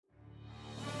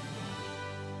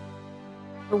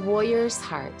The Warrior's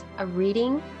Heart, a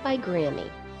reading by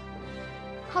Grammy.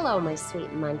 Hello, my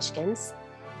sweet munchkins.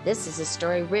 This is a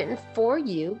story written for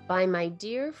you by my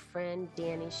dear friend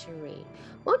Danny Cherie.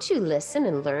 Won't you listen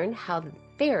and learn how the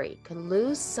fairy could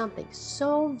lose something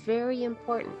so very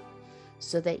important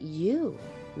so that you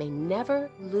may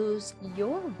never lose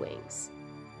your wings?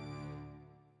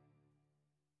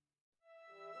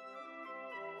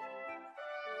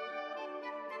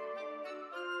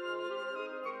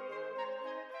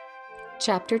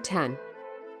 Chapter 10.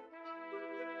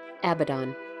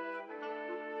 Abaddon.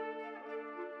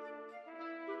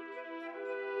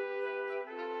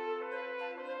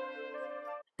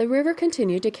 The river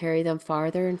continued to carry them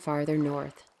farther and farther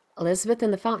north. Elizabeth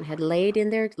and the fountainhead laid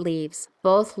in their leaves,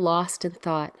 both lost in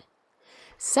thought.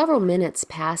 Several minutes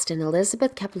passed, and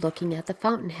Elizabeth kept looking at the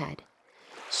fountainhead.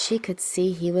 She could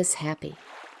see he was happy,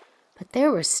 but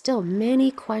there were still many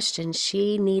questions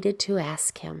she needed to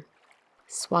ask him.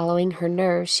 Swallowing her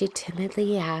nerves, she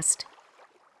timidly asked,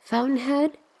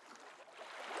 "Fountainhead?"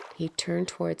 He turned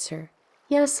towards her.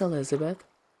 "Yes, Elizabeth."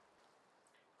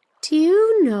 "Do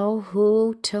you know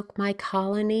who took my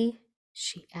colony?"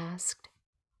 she asked.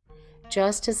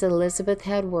 Just as Elizabeth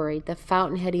had worried, the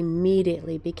fountainhead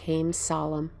immediately became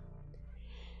solemn.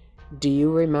 "Do you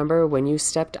remember when you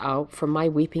stepped out from my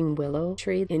weeping willow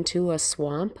tree into a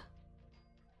swamp?"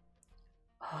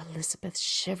 Oh, Elizabeth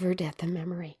shivered at the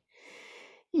memory.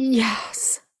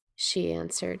 "Yes," she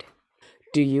answered.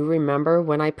 "Do you remember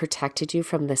when I protected you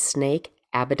from the snake,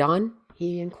 Abaddon?"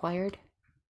 he inquired.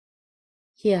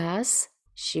 Yes,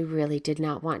 she really did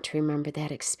not want to remember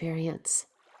that experience.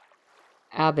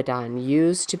 "Abaddon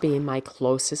used to be my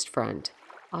closest friend.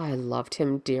 I loved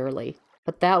him dearly,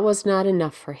 but that was not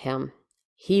enough for him.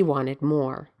 He wanted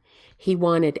more. He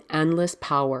wanted endless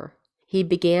power. He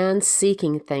began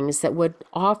seeking things that would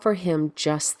offer him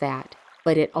just that,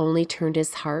 but it only turned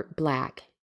his heart black.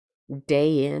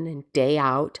 Day in and day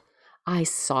out, I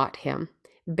sought him,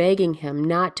 begging him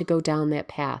not to go down that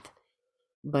path,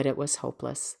 but it was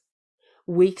hopeless.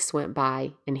 Weeks went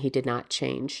by, and he did not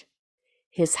change.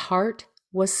 His heart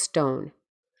was stone.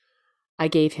 I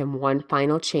gave him one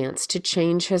final chance to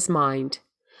change his mind.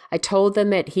 I told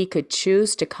them that he could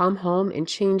choose to come home and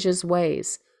change his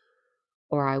ways,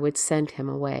 or I would send him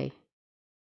away."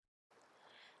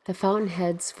 The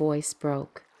fountainhead's voice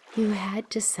broke. "You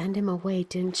had to send him away,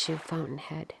 didn't you,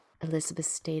 Fountainhead?" Elizabeth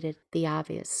stated the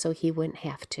obvious so he wouldn't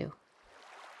have to.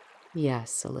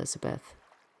 "Yes, Elizabeth.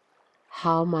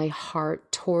 How my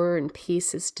heart tore in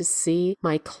pieces to see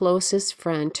my closest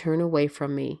friend turn away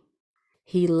from me.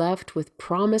 He left with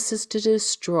promises to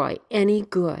destroy any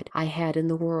good I had in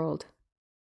the world."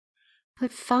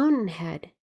 "But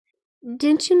Fountainhead,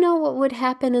 didn't you know what would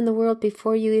happen in the world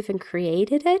before you even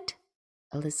created it?"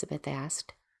 Elizabeth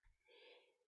asked.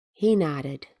 He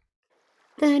nodded.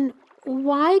 "Then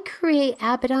why create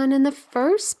Abaddon in the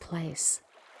first place?"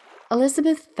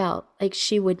 Elizabeth felt like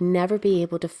she would never be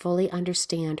able to fully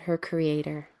understand her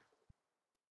creator.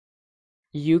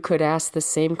 "You could ask the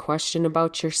same question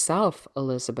about yourself,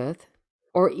 Elizabeth,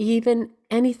 or even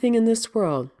anything in this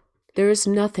world. There is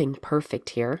nothing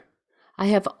perfect here. I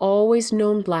have always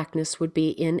known blackness would be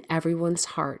in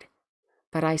everyone's heart,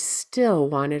 but I still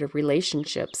wanted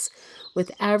relationships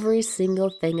with every single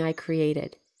thing I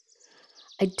created.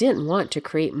 I didn't want to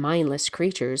create mindless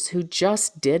creatures who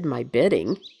just did my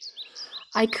bidding.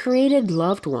 I created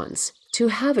loved ones to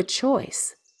have a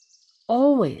choice.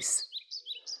 Always.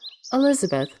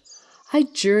 Elizabeth, I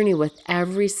journey with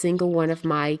every single one of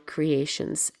my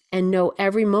creations and know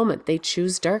every moment they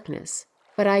choose darkness.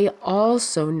 But I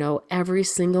also know every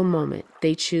single moment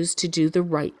they choose to do the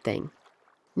right thing.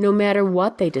 No matter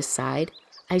what they decide,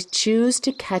 I choose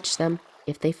to catch them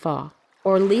if they fall,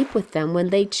 or leap with them when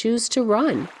they choose to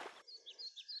run.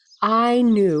 I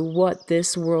knew what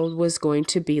this world was going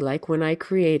to be like when I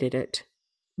created it.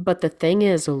 But the thing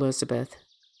is, Elizabeth,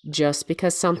 just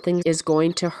because something is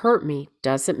going to hurt me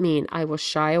doesn't mean I will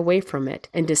shy away from it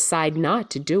and decide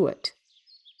not to do it.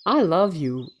 I love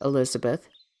you, Elizabeth,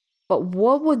 but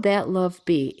what would that love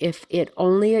be if it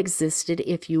only existed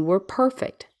if you were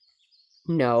perfect?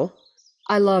 No,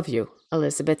 I love you,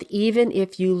 Elizabeth, even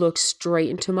if you look straight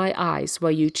into my eyes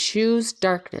while you choose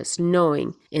darkness,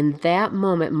 knowing in that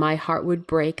moment my heart would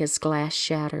break as glass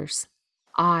shatters.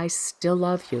 I still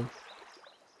love you."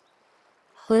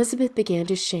 Elizabeth began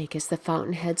to shake as the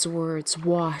fountainhead's words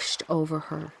washed over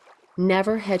her.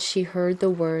 Never had she heard the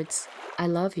words, "I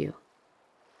love you,"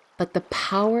 but the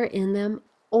power in them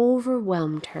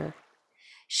overwhelmed her.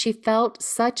 She felt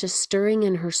such a stirring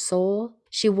in her soul.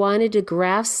 She wanted to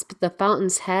grasp the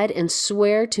fountain's head and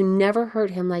swear to never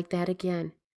hurt him like that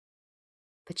again.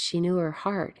 but she knew her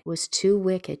heart was too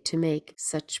wicked to make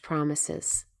such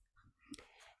promises.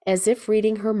 As if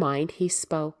reading her mind, he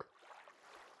spoke.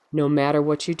 No matter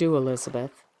what you do,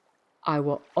 Elizabeth, I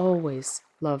will always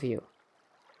love you.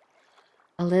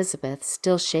 Elizabeth,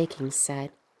 still shaking,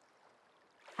 said,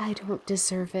 I don't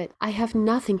deserve it. I have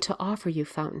nothing to offer you,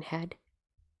 Fountainhead.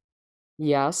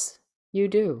 Yes, you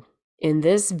do. In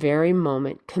this very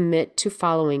moment, commit to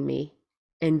following me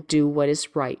and do what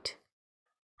is right.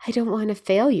 I don't want to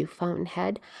fail you,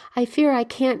 Fountainhead. I fear I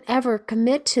can't ever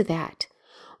commit to that.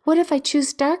 What if I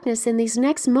choose darkness in these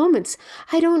next moments?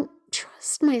 I don't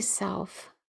trust myself.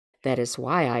 That is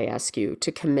why I ask you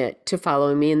to commit to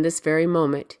following me in this very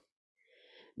moment.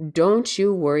 Don't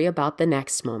you worry about the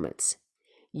next moments.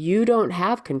 You don't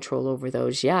have control over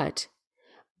those yet,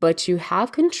 but you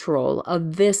have control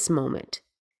of this moment,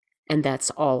 and that's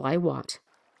all I want.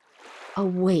 A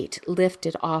weight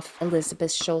lifted off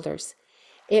Elizabeth's shoulders.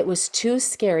 It was too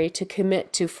scary to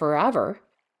commit to forever,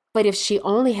 but if she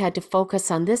only had to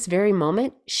focus on this very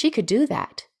moment, she could do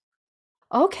that.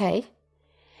 Okay.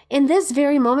 In this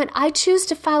very moment, I choose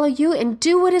to follow you and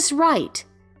do what is right.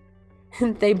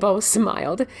 They both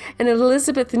smiled, and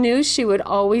Elizabeth knew she would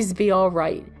always be all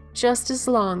right, just as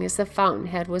long as the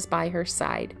Fountainhead was by her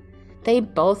side. They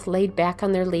both laid back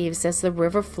on their leaves as the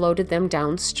river floated them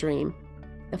downstream.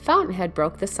 The Fountainhead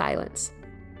broke the silence.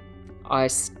 I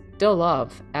still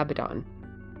love Abaddon,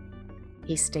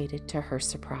 he stated to her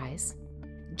surprise.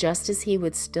 Just as he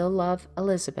would still love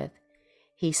Elizabeth,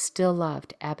 he still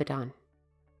loved Abaddon.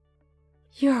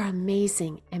 You're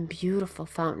amazing and beautiful,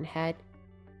 Fountainhead.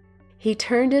 He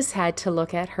turned his head to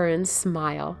look at her and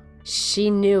smile.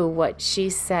 She knew what she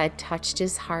said touched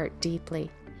his heart deeply,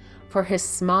 for his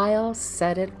smile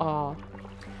said it all.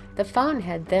 The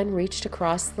Fountainhead then reached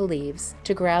across the leaves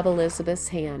to grab Elizabeth's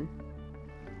hand.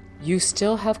 You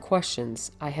still have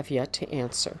questions I have yet to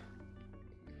answer.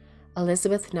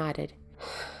 Elizabeth nodded.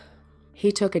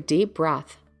 He took a deep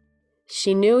breath.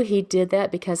 She knew he did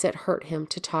that because it hurt him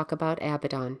to talk about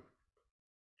Abaddon.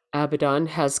 Abaddon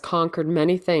has conquered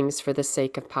many things for the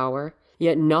sake of power,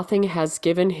 yet nothing has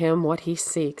given him what he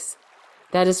seeks.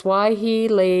 That is why he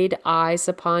laid eyes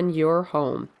upon your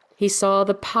home. He saw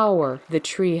the power the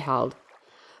tree held,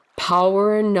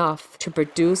 power enough to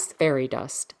produce fairy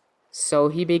dust. So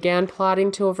he began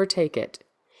plotting to overtake it.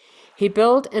 He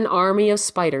built an army of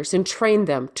spiders and trained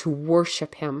them to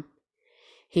worship him.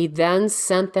 He then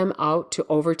sent them out to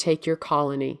overtake your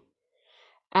colony.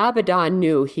 Abaddon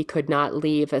knew he could not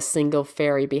leave a single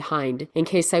fairy behind in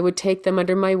case I would take them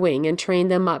under my wing and train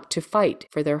them up to fight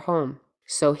for their home.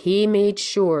 So he made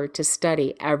sure to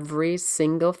study every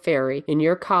single fairy in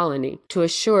your colony to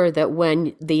assure that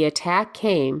when the attack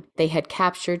came, they had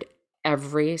captured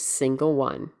every single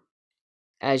one.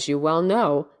 As you well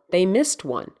know, they missed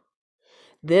one.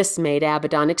 This made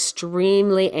Abaddon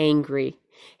extremely angry.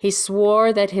 He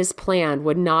swore that his plan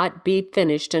would not be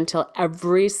finished until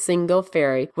every single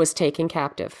fairy was taken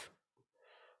captive.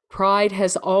 Pride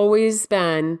has always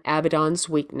been Abaddon's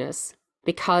weakness.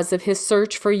 Because of his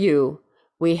search for you,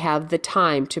 we have the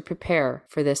time to prepare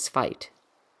for this fight.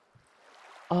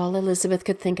 All Elizabeth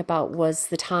could think about was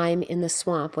the time in the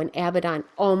swamp when Abaddon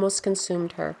almost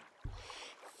consumed her.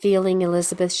 Feeling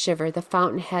Elizabeth shiver, the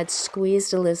Fountainhead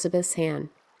squeezed Elizabeth's hand.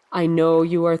 I know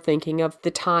you are thinking of the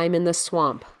time in the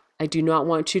swamp. I do not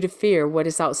want you to fear what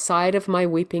is outside of my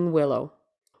weeping willow.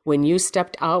 When you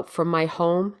stepped out from my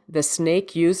home, the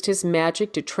snake used his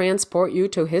magic to transport you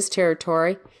to his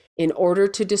territory in order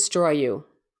to destroy you.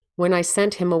 When I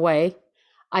sent him away,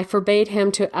 I forbade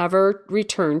him to ever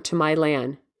return to my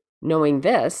land. Knowing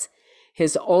this,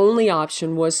 his only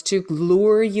option was to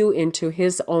lure you into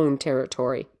his own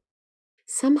territory.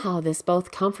 Somehow this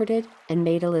both comforted and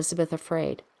made Elizabeth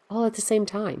afraid, all at the same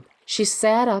time. She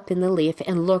sat up in the leaf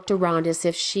and looked around as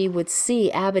if she would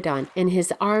see Abaddon and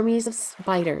his armies of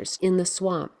spiders in the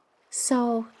swamp.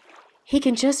 So, he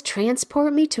can just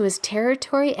transport me to his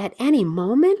territory at any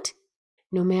moment?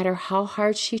 No matter how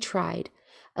hard she tried,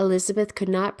 Elizabeth could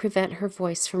not prevent her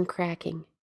voice from cracking.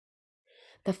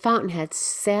 The Fountainhead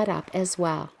sat up as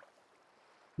well.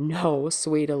 No,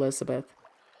 sweet Elizabeth.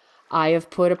 I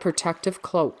have put a protective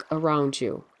cloak around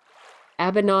you.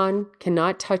 Abaddon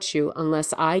cannot touch you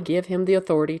unless I give him the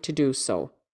authority to do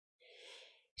so.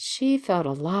 She felt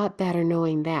a lot better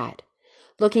knowing that.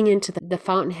 Looking into the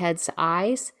Fountainhead's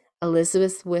eyes,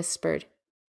 Elizabeth whispered,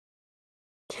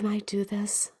 Can I do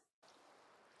this?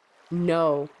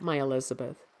 No, my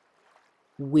Elizabeth.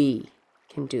 We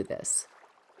can do this.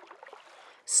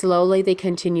 Slowly they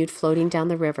continued floating down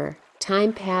the river.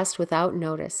 Time passed without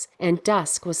notice, and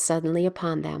dusk was suddenly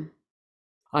upon them.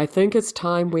 I think it's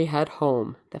time we head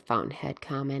home, the fountainhead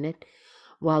commented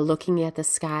while looking at the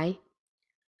sky.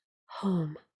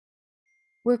 Home.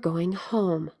 We're going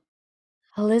home.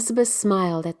 Elizabeth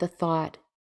smiled at the thought.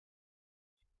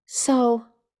 So,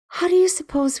 how do you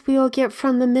suppose we will get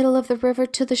from the middle of the river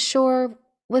to the shore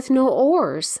with no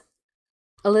oars?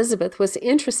 Elizabeth was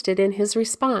interested in his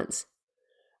response.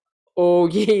 "O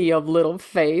ye of little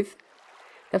faith,"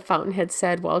 the fountainhead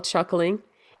said while chuckling.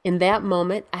 In that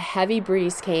moment, a heavy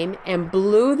breeze came and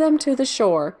blew them to the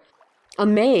shore.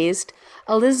 Amazed,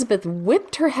 Elizabeth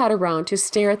whipped her head around to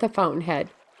stare at the fountainhead.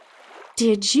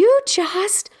 "Did you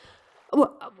just...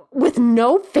 with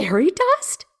no fairy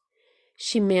dust?"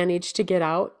 she managed to get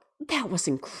out. "That was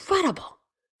incredible."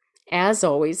 As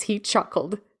always, he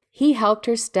chuckled. He helped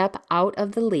her step out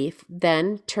of the leaf,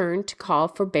 then turned to call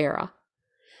for Bera.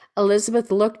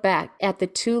 Elizabeth looked back at the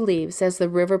two leaves as the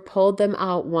river pulled them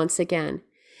out once again.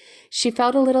 She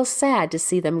felt a little sad to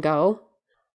see them go.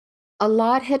 A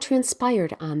lot had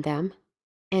transpired on them,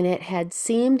 and it had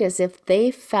seemed as if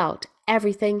they felt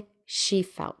everything she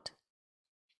felt.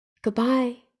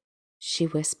 "Goodbye," she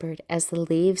whispered as the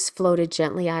leaves floated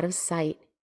gently out of sight.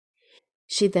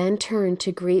 She then turned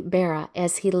to greet Bera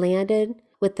as he landed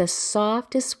with the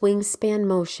softest wingspan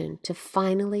motion to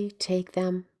finally take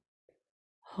them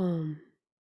home.